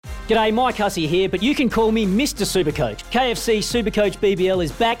G'day, Mike Hussey here, but you can call me Mr. Supercoach. KFC Supercoach BBL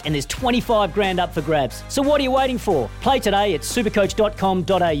is back and there's 25 grand up for grabs. So what are you waiting for? Play today at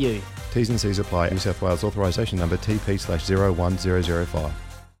supercoach.com.au. T's and C's apply. New South Wales authorisation number TP/01005.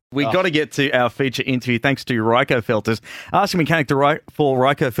 We got to get to our feature interview thanks to Ryco Filters. Asking Mechanic for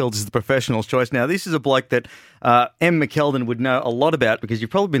Ryco Filters is the professional's choice. Now, this is a bloke that M. McKeldin would know a lot about because you've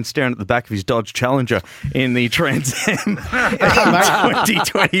probably been staring at the back of his Dodge Challenger in the Trans Am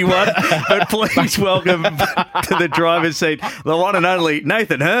 2021. But please welcome to the driver's seat the one and only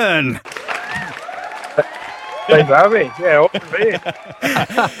Nathan Herne. Thanks for having me. Yeah, awesome to be here.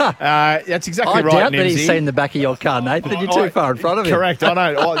 That's exactly I right, doubt that he's Nimsy. seen the back of your car, Nathan. You're too far in front of him. Correct. I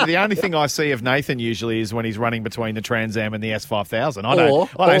know. The only thing I see of Nathan usually is when he's running between the Trans Am and the S5000. I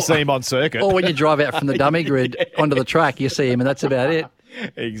don't see him on circuit. Or when you drive out from the dummy grid onto the track, you see him, and that's about it.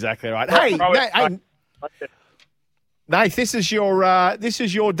 Exactly right. Hey, Nate, this is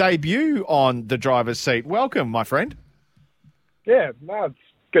your debut on the driver's seat. Welcome, my friend. Yeah, no, it's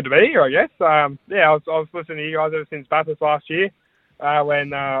good to be here, I guess. I was listening to you guys ever since Bathurst last year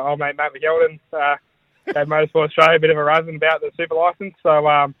when old mate Matt McKeldin gave Motorsport Australia a bit of a razzing about the super licence. So,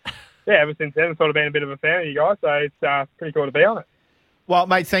 ever since then, I've sort of been a bit of a fan of you guys. So it's pretty cool to be on it. Well,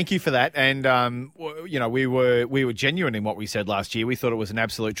 mate, thank you for that. And, we were genuine in what we said last year. We thought it was an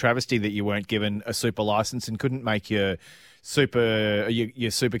absolute travesty that you weren't given a super licence and couldn't make your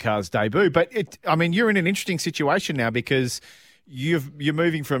supercars debut. But, you're in an interesting situation now because you're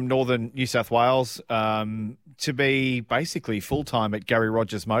moving from northern New South Wales to be basically full-time at Gary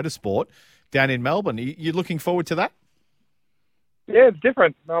Rogers Motorsport down in Melbourne. You looking forward to that? Yeah, it's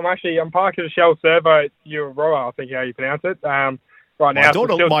different. I'm parked at a Shell Servo at Euroa, I think how you pronounce it. Right now,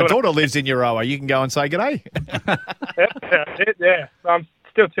 my daughter lives in Euroa. You can go and say g'day. Yeah. I'm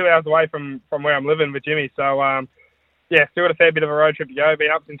still 2 hours away from where I'm living with Jimmy. So, still got a fair bit of a road trip to go.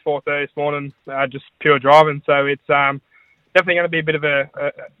 Been up since 4:30 this morning, just pure driving. So it's definitely going to be a bit of a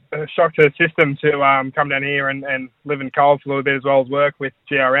shock to the system to come down here and live in cold for a little bit as well as work with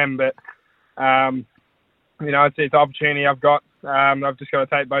GRM. But, it's an opportunity I've got. I've just got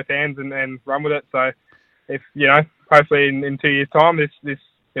to take both hands and run with it. So if, hopefully in 2 years' time, this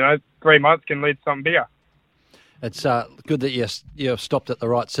 3 months can lead to something bigger. It's good that you stopped at the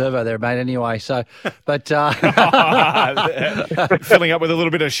right servo there, mate, anyway. So, but filling up with a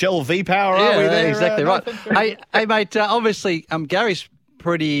little bit of Shell V-Power, are we there? Exactly right. Hey, mate, obviously Gary's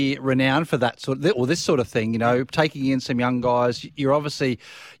pretty renowned for that this sort of thing, taking in some young guys.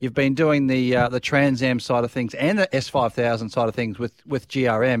 You've been doing the Trans Am side of things and the S5000 side of things with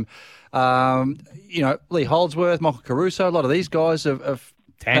GRM. Lee Holdsworth, Michael Caruso, a lot of these guys have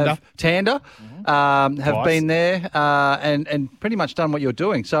Tander have been there and pretty much done what you're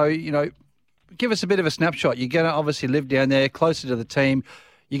doing. So, give us a bit of a snapshot. You're going to obviously live down there closer to the team.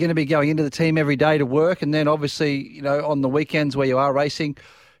 You're going to be going into the team every day to work, and then obviously, on the weekends where you are racing,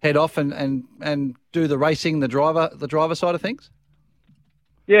 head off and do the racing, the driver side of things?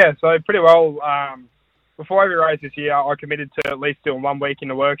 Yeah, so pretty well. Before every race this year, I committed to at least doing 1 week in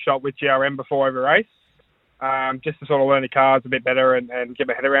the workshop with GRM before every race. Just to sort of learn the cars a bit better and get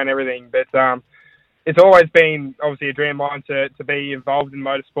my head around everything. But it's always been, obviously, a dream of mine to be involved in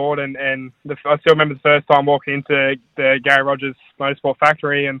motorsport. And I still remember the first time walking into the Gary Rogers Motorsport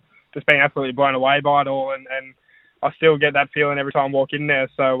factory and just being absolutely blown away by it all. And I still get that feeling every time I walk in there.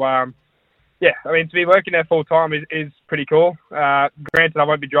 So, to be working there full-time is pretty cool. Granted, I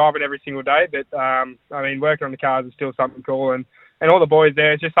won't be driving every single day, but, working on the cars is still something cool. And all the boys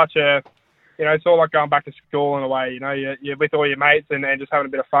there, it's just such a... it's all like going back to school in a way. You're with all your mates and just having a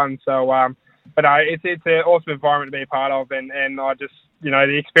bit of fun. So, it's an awesome environment to be a part of, and I just,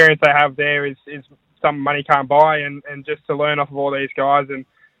 the experience they have there is something money can't buy, and just to learn off of all these guys and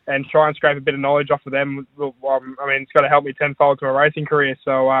try and scrape a bit of knowledge off of them. It's got to help me tenfold to my racing career.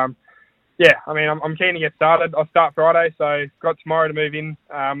 So, I'm keen to get started. I'll start Friday, so got tomorrow to move in.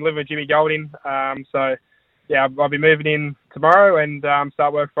 Live with Jimmy Golding. I'll be moving in tomorrow and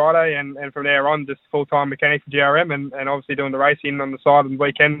start work Friday, and from there on, just full-time mechanic for GRM and obviously doing the racing on the side on the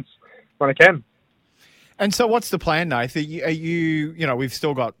weekends when I can. And so what's the plan, Nath? Are you we've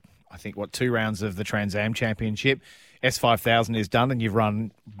still got, I think, 2 rounds of the Trans Am Championship. S5000 is done, and you've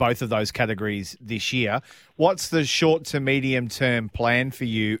run both of those categories this year. What's the short to medium-term plan for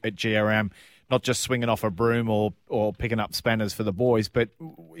you at GRM? Not just swinging off a broom or picking up spanners for the boys, but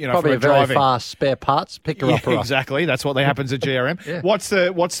probably for a very driving. fast spare parts picker-upper. Exactly. That's what happens at GRM. Yeah. What's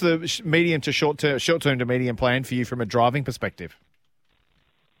the medium to short term to medium plan for you from a driving perspective?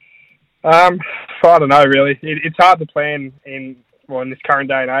 I don't know really. It's hard to plan in this current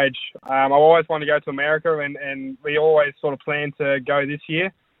day and age. I always wanted to go to America, and we always sort of planned to go this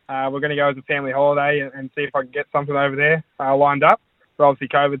year. We're going to go as a family holiday and see if I can get something over there lined up. But obviously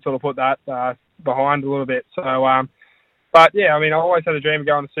COVID sort of put that behind a little bit. So, but yeah, I mean, I always had a dream of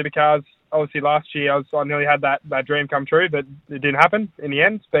going to supercars. Obviously last year I nearly had that dream come true, but it didn't happen in the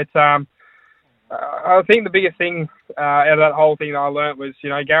end. But I think the biggest thing out of that whole thing that I learnt was,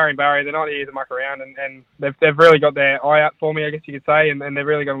 Gary and Barry, they're not here to muck around, and they've really got their eye out for me, I guess you could say, and they're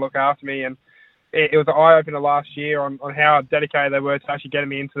really going to look after me. And it was an eye-opener last year on how dedicated they were to actually getting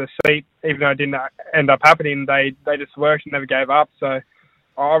me into the seat. Even though it didn't end up happening, they just worked and never gave up. So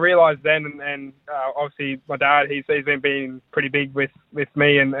I realised then, and obviously my dad, he's been being pretty big with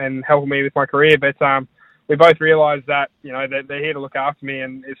me and helping me with my career. But we both realised that, they're here to look after me,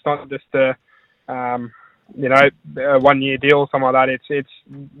 and it's not just a 1-year deal or something like that. It's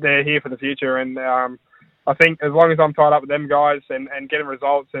they're here for the future. And I think as long as I'm tied up with them guys and getting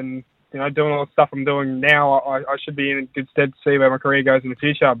results and, doing all the stuff I'm doing now, I should be in good stead to see where my career goes in the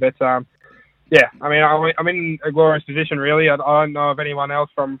future. But yeah, I mean, I'm in a glorious position, really. I don't know of anyone else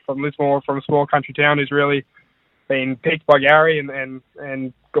from Lismore, from a small country town, who's really been picked by Gary and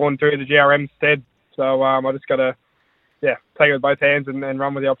gone through the GRM instead. So I just got to, take it with both hands and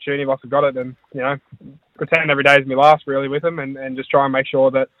run with the opportunity once I've got it, and, pretend every day is my last, really, with him, and just try and make sure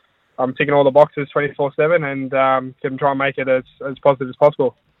that I'm ticking all the boxes 24/7 and try and make it as positive as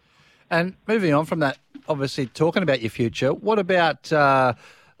possible. And moving on from that, obviously talking about your future, what about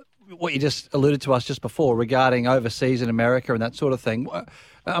what you just alluded to us just before regarding overseas in America and that sort of thing?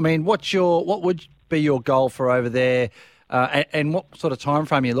 I mean, what would be your goal for over there, and what sort of time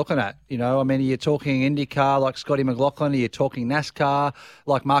frame are you looking at? I mean, are you talking IndyCar like Scotty McLaughlin? Are you talking NASCAR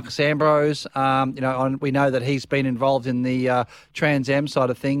like Marcus Ambrose? We know that he's been involved in the Trans Am side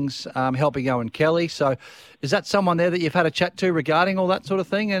of things, helping Owen Kelly. So is that someone there that you've had a chat to regarding all that sort of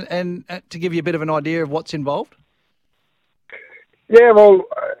thing and to give you a bit of an idea of what's involved? Yeah, well,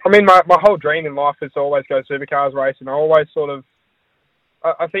 I mean, my whole dream in life is to always go supercars racing. I always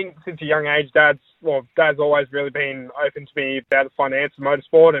I think since a young age, Dad's always really been open to me about the finance of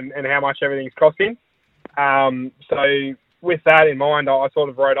motorsport and how much everything's costing. So with that in mind, I sort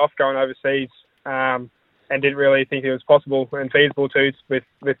of wrote off going overseas and didn't really think it was possible and feasible with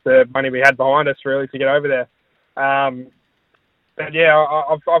the money we had behind us, really, to get over there. But yeah,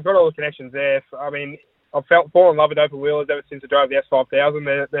 I've got all the connections there. I mean, I've fallen in love with open wheelers ever since I drove the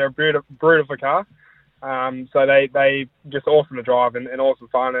S5000. They're a brute of a car. So they just awesome to drive and awesome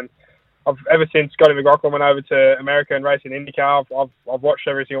fun. And ever since Scotty McLaughlin went over to America and raced in IndyCar, I've watched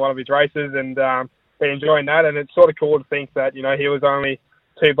every single one of his races and been enjoying that. And it's sort of cool to think that, he was only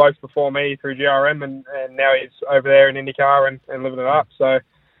 2 blokes before me through GRM and now he's over there in IndyCar and living it up. So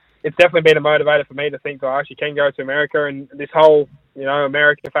it's definitely been a motivator for me to think that I actually can go to America. And this whole,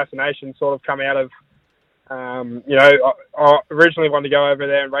 American fascination sort of come out of, I originally wanted to go over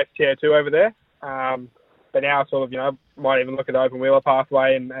there and race TO2 over there. But now I sort of, might even look at the open wheeler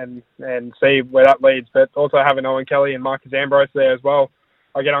pathway and see where that leads. But also having Owen Kelly and Marcus Ambrose there as well,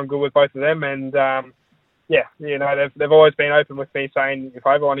 I get on good with both of them. And, they've always been open with me saying if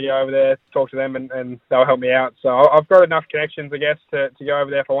I ever want to go over there, talk to them and they'll help me out. So I've got enough connections, I guess, to go over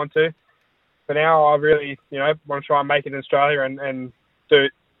there if I want to. But now I really, want to try and make it in Australia and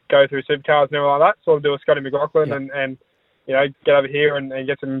go through supercars and everything like that. Sort of do a Scotty McLaughlin and get over here and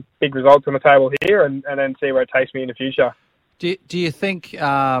get some big results on the table here and then see where it takes me in the future. Do you think,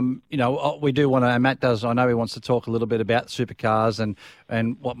 we do want to, and Matt does, I know he wants to talk a little bit about supercars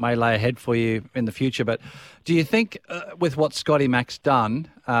and what may lay ahead for you in the future, but do you think with what Scotty Mac's done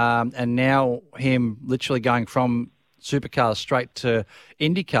and now him literally going from supercars straight to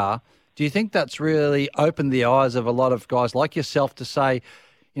IndyCar, do you think that's really opened the eyes of a lot of guys like yourself to say,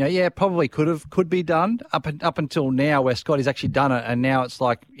 probably could be done up until now where Scotty's actually done it, and now it's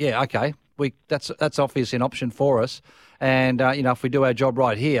like, okay, that's obviously an option for us, and if we do our job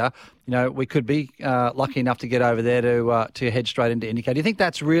right here, we could be lucky enough to get over there to head straight into IndyCar. Do you think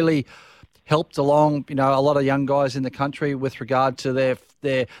that's really helped along, a lot of young guys in the country with regard to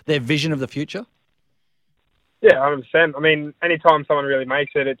their vision of the future? Yeah, 100%. I mean, anytime someone really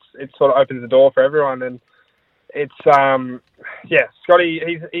makes it, it sort of opens the door for everyone, and it's Scotty.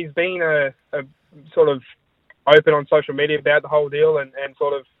 He's been a sort of open on social media about the whole deal, and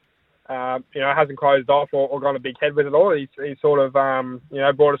sort of hasn't closed off or gone a big head with it all. He's sort of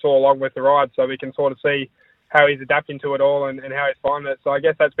brought us all along with the ride, so we can sort of see how he's adapting to it all and how he's finding it. So I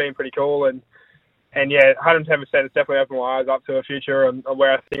guess that's been pretty cool, and 110%. It's definitely opened my eyes up to a future and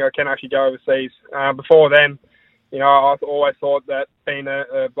where I think I can actually go overseas. Before then, I always thought that being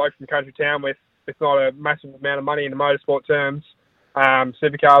a bloke from country town with not a massive amount of money in the motorsport terms,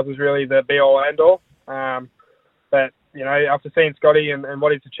 supercars was really the be-all, end-all. But after seeing Scotty and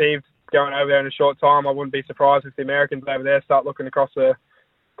what he's achieved going over there in a short time, I wouldn't be surprised if the Americans over there start looking across the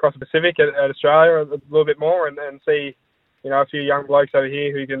Pacific at Australia a little bit more and see, a few young blokes over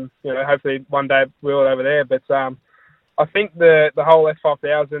here who can, hopefully one day wheel it over there. But I think the whole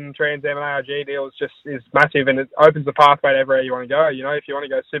S5000 Trans Am and ARG deal is massive, and it opens the pathway to everywhere you want to go. If you want to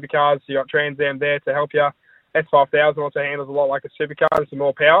go supercars, you got Trans Am there to help you. S5000 also handles a lot like a supercar, some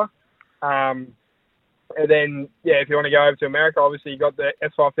more power. And then, if you want to go over to America, obviously you got the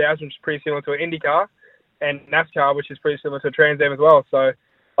S5000, which is pretty similar to an IndyCar, and NASCAR, which is pretty similar to a Trans Am as well. So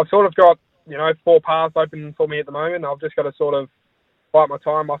I've sort of got, 4 paths open for me at the moment. I've just got to sort of bite my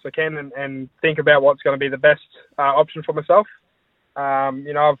time whilst I can and think about what's going to be the best option for myself.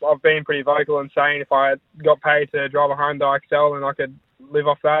 I've been pretty vocal in saying if I got paid to drive a Hyundai Excel and I could live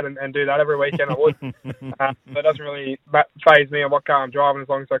off that and do that every weekend, I would. That doesn't really faze me on what car I'm driving as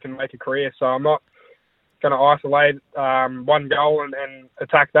long as I can make a career. So I'm not going to isolate one goal and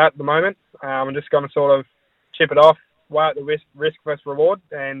attack that at the moment. I'm just going to sort of chip it off, weigh out the risk versus reward,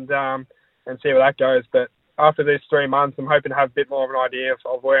 and see where that goes. But after these 3 months, I'm hoping to have a bit more of an idea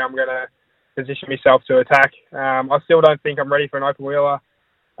of where I'm going to position myself to attack. I still don't think I'm ready for an open wheeler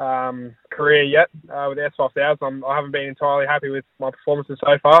career yet with the S5000. I haven't been entirely happy with my performances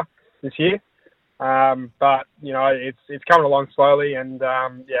so far this year. But, it's coming along slowly, and,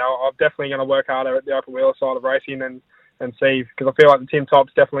 I'm definitely going to work harder at the open wheeler side of racing and see, because I feel like the Tim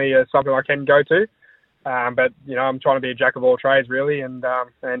Top's definitely something I can go to. But, I'm trying to be a jack of all trades, really, and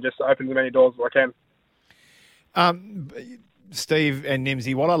just open as many doors as I can. Steve and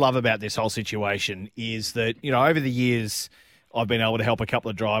Nimsy, what I love about this whole situation is that, over the years, I've been able to help a couple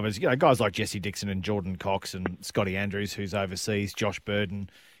of drivers, guys like Jesse Dixon and Jordan Cox and Scotty Andrews, who's overseas, Josh Burden,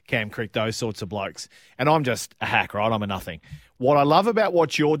 Cam Crick, those sorts of blokes. And I'm just a hack, right? I'm a nothing. What I love about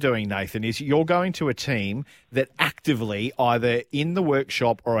what you're doing, Nathan, is you're going to a team that actively, either in the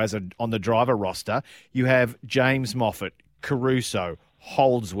workshop or on the driver roster, you have James Moffat, Caruso,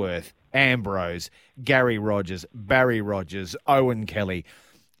 Holdsworth, Ambrose, Gary Rogers, Barry Rogers, Owen Kelly.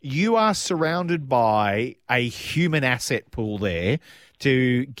 You are surrounded by a human asset pool there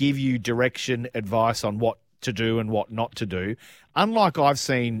to give you direction, advice on what to do and what not to do, unlike I've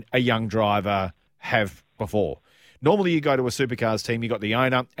seen a young driver have before. Normally you go to a supercars team, you've got the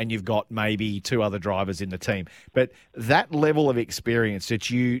owner and you've got maybe 2 other drivers in the team. But that level of experience that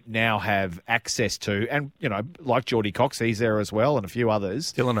you now have access to, and, like Geordie Cox, he's there as well, and a few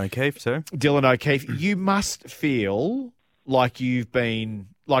others. Dylan O'Keefe too. Dylan O'Keefe, you must feel like you're in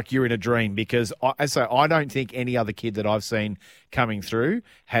a dream, because I don't think any other kid that I've seen coming through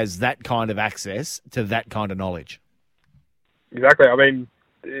has that kind of access to that kind of knowledge. Exactly. I mean,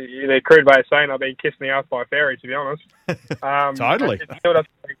 the crude way of saying I've been kissed in the ass by a fairy, to be honest. Totally.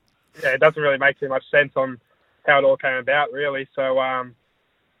 It doesn't really make too much sense on how it all came about, really. So, I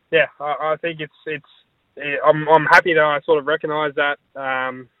think I'm happy that I sort of recognise that.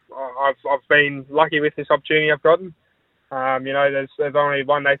 I've been lucky with this opportunity I've gotten. There's only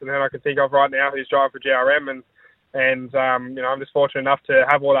one Nathan Herne I can think of right now who's driving for GRM, and I'm just fortunate enough to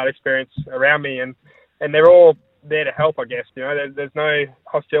have all that experience around me, and they're all there to help, I guess. There's no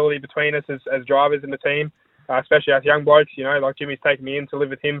hostility between us as drivers in the team, especially as young blokes. Like Jimmy's taken me in to live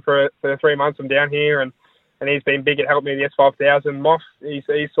with him for the 3 months I'm down here, and he's been big at helping me with the S5000. Moss,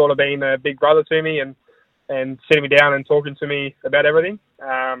 he's sort of been a big brother to me and sitting me down and talking to me about everything.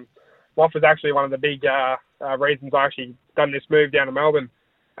 Moff was actually one of the big reasons I actually done this move down to Melbourne.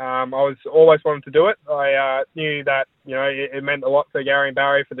 I was always wanting to do it. I knew that it meant a lot for Gary and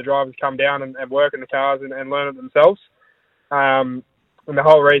Barry for the drivers to come down and work in the cars and learn it themselves. And the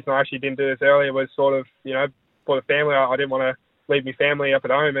whole reason I actually didn't do this earlier was sort of for the family. I didn't want to leave my family up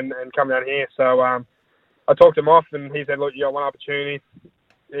at home and come down here. So I talked him off, and he said, "Look, you got one opportunity.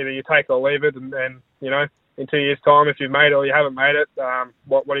 Either you take it or leave it, and in 2 years' time, if you've made it or you haven't made it,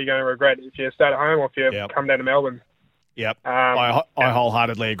 what are you going to regret? If you stay at home or if you come down to Melbourne?" Yep. I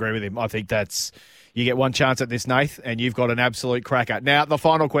wholeheartedly agree with him. I think you get one chance at this, Nath, and you've got an absolute cracker. Now, the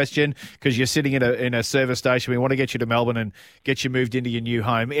final question, because you're sitting in a service station, we want to get you to Melbourne and get you moved into your new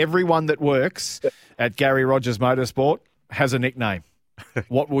home. Everyone that works at Gary Rogers Motorsport has a nickname.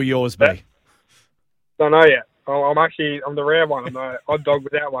 What will yours be? Don't know yet. I'm the rare one. I'm the odd dog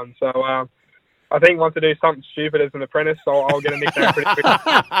without one. So I think once I do something stupid as an apprentice, I'll get a nickname pretty quickly.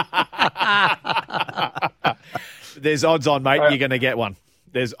 There's odds on, mate, you're going to get one.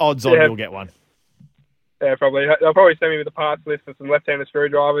 There's odds on you'll get one. Yeah, probably. They'll probably send me with a parts list of some left-handed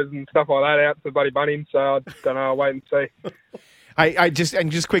screwdrivers and stuff like that out to Buddy Bunning, so I don't know. I'll wait and see.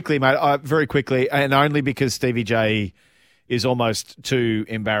 Just quickly, mate, very quickly, and only because Stevie J is almost too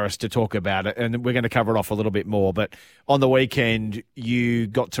embarrassed to talk about it, and we're going to cover it off a little bit more. But on the weekend, you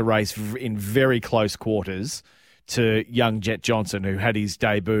got to race in very close quarters to young Jet Johnson, who had his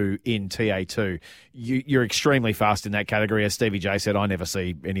debut in TA2. You're extremely fast in that category. As Stevie J said, I never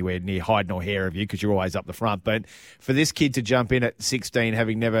see anywhere near hide nor hair of you because you're always up the front. But for this kid to jump in at 16,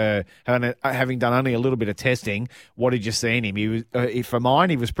 having done only a little bit of testing, what did you see in him? He was, for mine,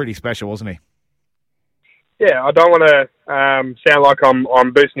 he was pretty special, wasn't he? Yeah, I don't want to sound like I'm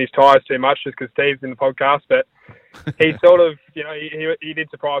boosting his tyres too much just because Steve's in the podcast, but he sort of, he did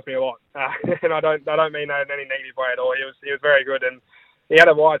surprise me a lot, and I don't mean that in any negative way at all. He was very good, and he had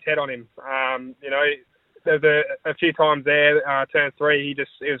a wise head on him. There's a few times there, turn 3,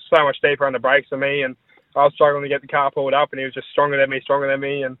 he was so much deeper on the brakes than me, and I was struggling to get the car pulled up, and he was just stronger than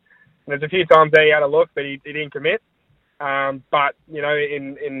me, and there's a few times there he had a look, but he didn't commit. But,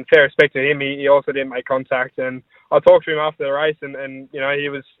 in fair respect to him, he also didn't make contact. And I talked to him after the race and he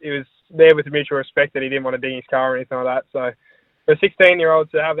was there with the mutual respect that he didn't want to ding his car or anything like that. So for a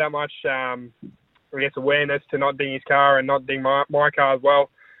 16-year-old to have that much, awareness to not ding his car and not ding my car as well,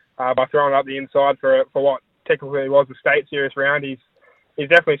 by throwing up the inside for what technically was a state series round, he's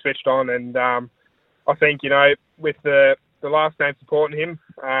definitely switched on. And I think, with the last name supporting him,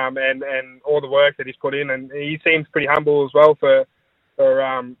 and all the work that he's put in, and he seems pretty humble as well for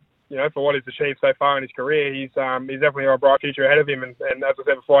what he's achieved so far in his career. He's definitely got a bright future ahead of him, and as I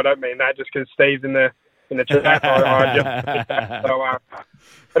said before, I don't mean that just because Steve's in the chat.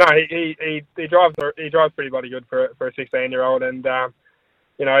 But no, he drives pretty bloody good for a 16-year-old, and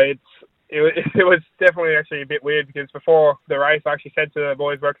it was definitely actually a bit weird because before the race, I actually said to the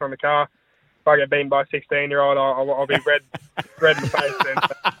boys working on the car, if I get beaten by a 16-year-old, I'll be red in the face. And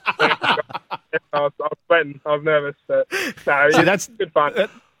I was sweating. I was nervous. But no, See, that's good fun.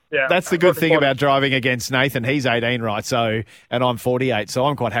 Yeah, that's the good thing about driving against Nathan. He's 18, right? So, and I'm 48, so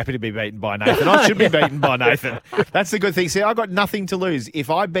I'm quite happy to be beaten by Nathan. I should be beaten by Nathan. That's the good thing. See, I've got nothing to lose.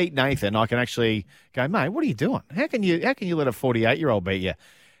 If I beat Nathan, I can actually go, mate, what are you doing? How can you let a 48-year-old beat you?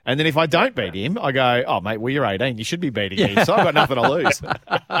 And then if I don't beat him, I go, oh, mate, well, you're 18. You should be beating me. So I've got nothing to lose.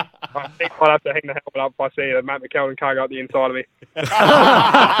 I think I'd have to hang the helmet up if I see that Matt McKeldin can't go up the inside of me.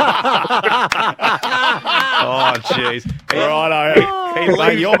 Oh, jeez. Righto.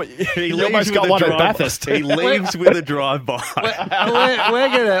 He almost got one at Bathurst. He leaves with a drive-by.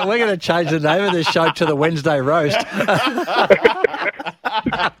 We're gonna change the name of this show to the Wednesday Roast.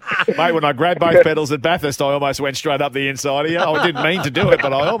 Mate, when I grabbed both pedals at Bathurst, I almost went straight up the inside of you. I didn't mean to do it,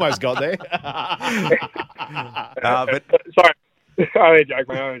 but I almost got there. Sorry. I only joke,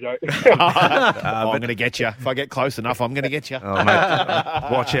 mate. I only joke. I'm going to get you. If I get close enough, I'm going to get you. Oh,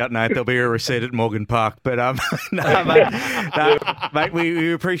 mate. Watch out, Nate. There'll be a receipt at Morgan Park. But mate,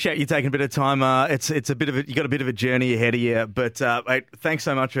 we appreciate you taking a bit of time. It's a bit of you got a bit of a journey ahead of you. But mate, thanks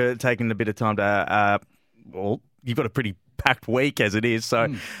so much for taking a bit of time to. You've got a pretty packed week as it is. So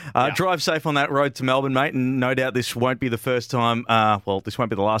drive safe on that road to Melbourne, mate. And no doubt this won't be the first time. This won't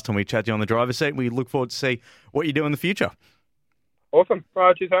be the last time we chat to you on the driver's seat. We look forward to see what you do in the future. Awesome.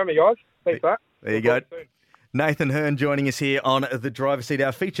 Right, cheers for having me, guys. Thanks for that. There you go. Nathan Herne joining us here on the driver's seat,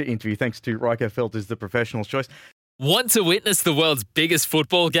 our feature interview, thanks to Rico Felters, the professional's choice. Want to witness the world's biggest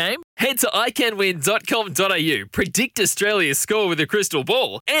football game? Head to iCanWin.com.au, predict Australia's score with a crystal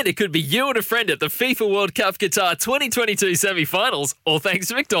ball, and it could be you and a friend at the FIFA World Cup Qatar 2022 semi-finals, all thanks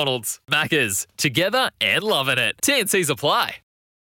to McDonald's. Maccas, together and loving it. TNCs apply.